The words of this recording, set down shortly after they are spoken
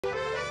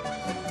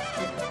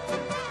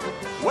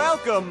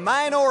Welcome,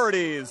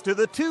 minorities, to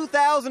the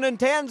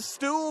 2010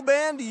 Stool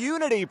Bend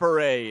Unity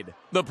Parade.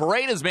 The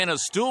parade has been a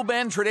stool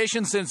bend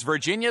tradition since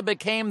Virginia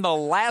became the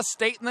last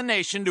state in the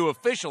nation to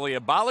officially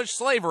abolish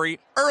slavery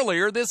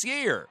earlier this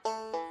year.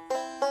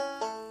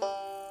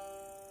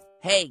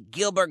 Hey,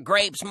 Gilbert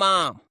Grape's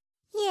mom.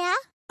 Yeah?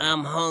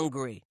 I'm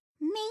hungry.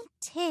 Me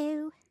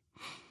too.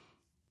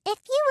 If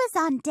you was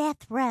on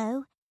death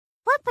row,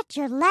 what would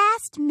your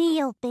last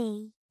meal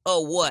be?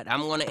 Oh, what?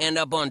 I'm gonna end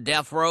up on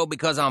death row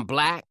because I'm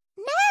black?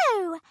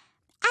 No!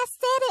 I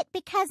said it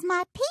because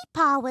my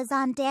peepaw was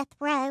on death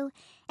row,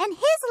 and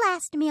his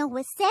last meal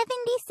was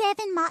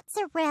 77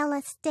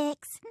 mozzarella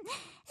sticks.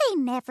 He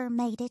never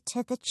made it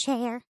to the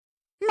chair.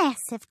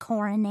 Massive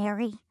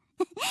coronary.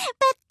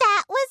 But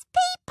that was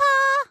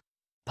peepaw!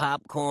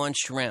 Popcorn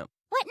shrimp.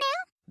 What now?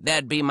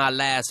 That'd be my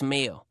last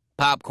meal.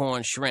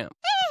 Popcorn shrimp.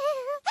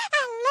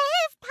 I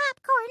love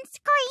popcorn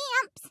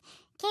scrimps.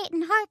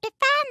 Getting hard to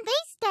find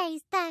these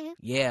days, though.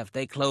 Yeah, if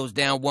they close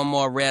down one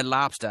more Red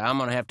Lobster, I'm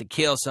gonna have to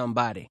kill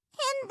somebody.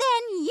 And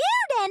then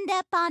you'd end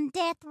up on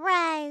death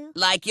row.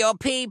 Like your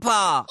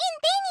peepaw. And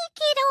then you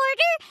could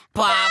order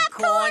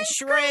Popcorn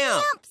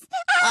shrimp.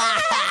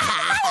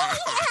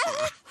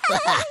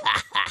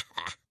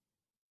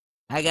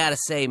 I gotta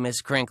say,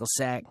 Miss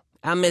Crinklesack,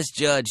 I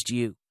misjudged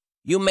you.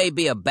 You may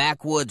be a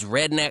backwoods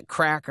redneck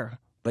cracker,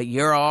 but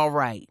you're all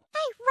right.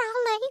 Hey,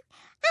 Raleigh,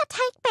 I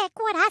take back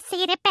what I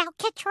said about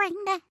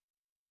Katrina.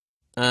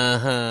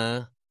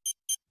 Uh-huh.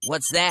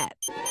 What's that?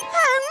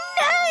 Oh,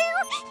 no!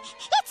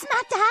 It's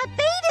my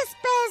diabetes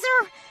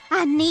buzzer.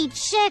 I need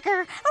sugar,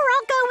 or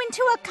I'll go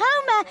into a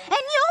coma, and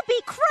you'll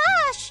be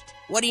crushed.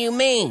 What do you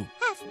mean?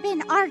 I've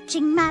been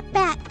arching my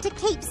back to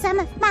keep some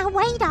of my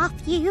weight off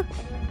you,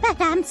 but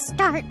I'm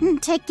starting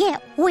to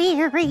get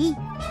weary.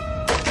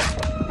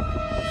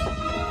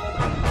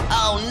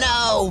 Oh,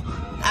 no!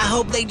 I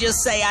hope they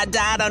just say I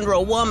died under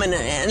a woman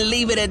and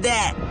leave it at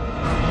that.